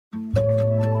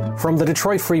From the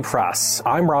Detroit Free Press,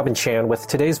 I'm Robin Chan with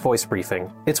today's voice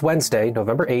briefing. It's Wednesday,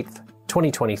 November 8th,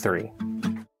 2023.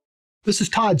 This is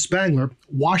Todd Spangler,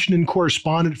 Washington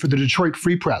correspondent for the Detroit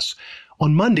Free Press.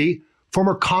 On Monday,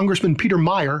 former Congressman Peter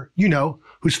Meijer,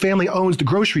 whose family owns the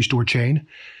grocery store chain,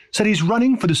 said he's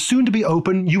running for the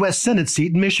soon-to-be-open U.S. Senate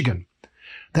seat in Michigan.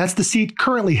 That's the seat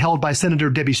currently held by Senator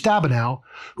Debbie Stabenow,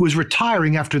 who is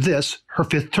retiring after this, her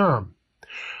fifth term.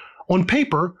 On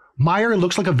paper, Meijer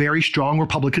looks like a very strong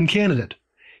Republican candidate.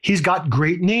 He's got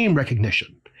great name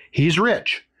recognition. He's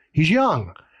rich. He's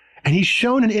young. And he's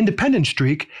shown an independent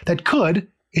streak that could,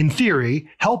 in theory,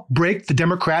 help break the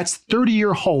Democrats'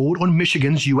 30-year hold on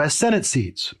Michigan's U.S. Senate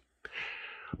seats.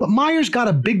 But Meijer's got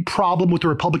a big problem with the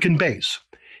Republican base.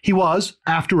 He was,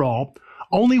 after all,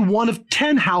 only one of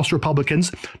 10 House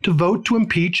Republicans to vote to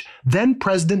impeach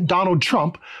then-President Donald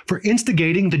Trump for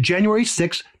instigating the January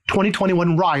 6,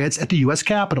 2021 riots at the U.S.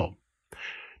 Capitol.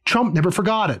 Trump never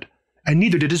forgot it, and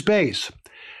neither did his base.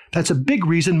 That's a big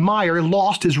reason Meijer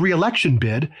lost his re-election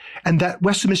bid, and that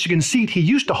West Michigan seat he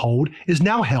used to hold is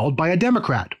now held by a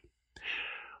Democrat.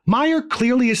 Meijer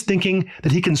clearly is thinking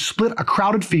that he can split a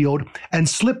crowded field and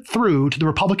slip through to the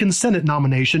Republican Senate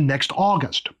nomination next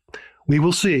August. We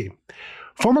will see.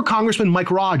 Former Congressman Mike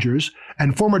Rogers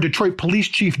and former Detroit Police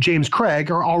Chief James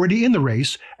Craig are already in the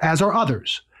race, as are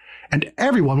others. And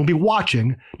everyone will be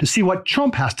watching to see what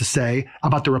Trump has to say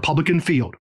about the Republican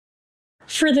field.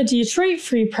 For the Detroit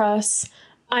Free Press,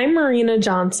 I'm Marina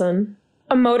Johnson.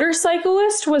 A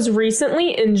motorcyclist was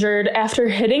recently injured after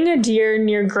hitting a deer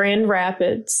near Grand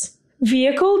Rapids.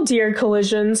 Vehicle-deer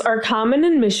collisions are common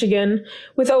in Michigan,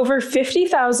 with over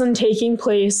 50,000 taking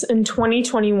place in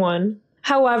 2021.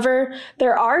 However,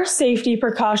 there are safety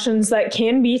precautions that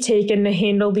can be taken to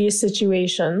handle these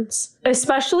situations,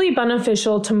 especially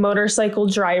beneficial to motorcycle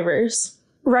drivers.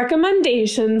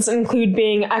 Recommendations include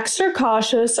being extra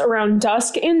cautious around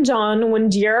dusk and dawn when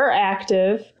deer are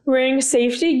active, wearing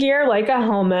safety gear like a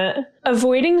helmet,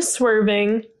 avoiding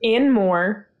swerving, and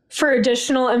more. For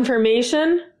additional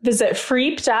information, visit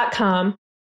freep.com.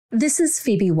 This is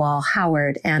Phoebe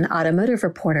Wall-Howard, an automotive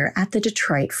reporter at the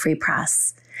Detroit Free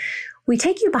Press. We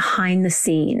take you behind the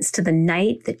scenes to the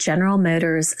night that General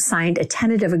Motors signed a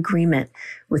tentative agreement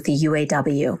with the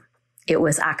UAW. It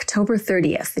was October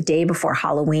 30th, the day before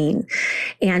Halloween,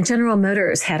 and General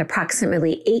Motors had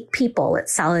approximately 8 people at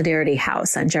Solidarity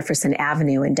House on Jefferson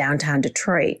Avenue in downtown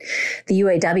Detroit. The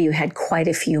UAW had quite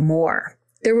a few more.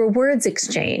 There were words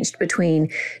exchanged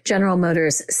between General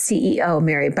Motors CEO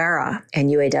Mary Barra and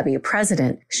UAW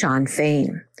President Shawn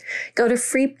Fain. Go to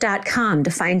freep.com to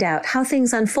find out how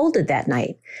things unfolded that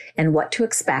night and what to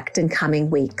expect in coming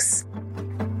weeks.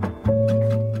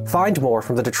 Find more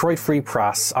from the Detroit Free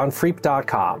Press on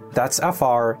freep.com. That's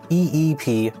FREEP.com.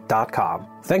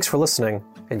 Thanks for listening,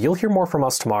 and you'll hear more from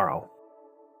us tomorrow.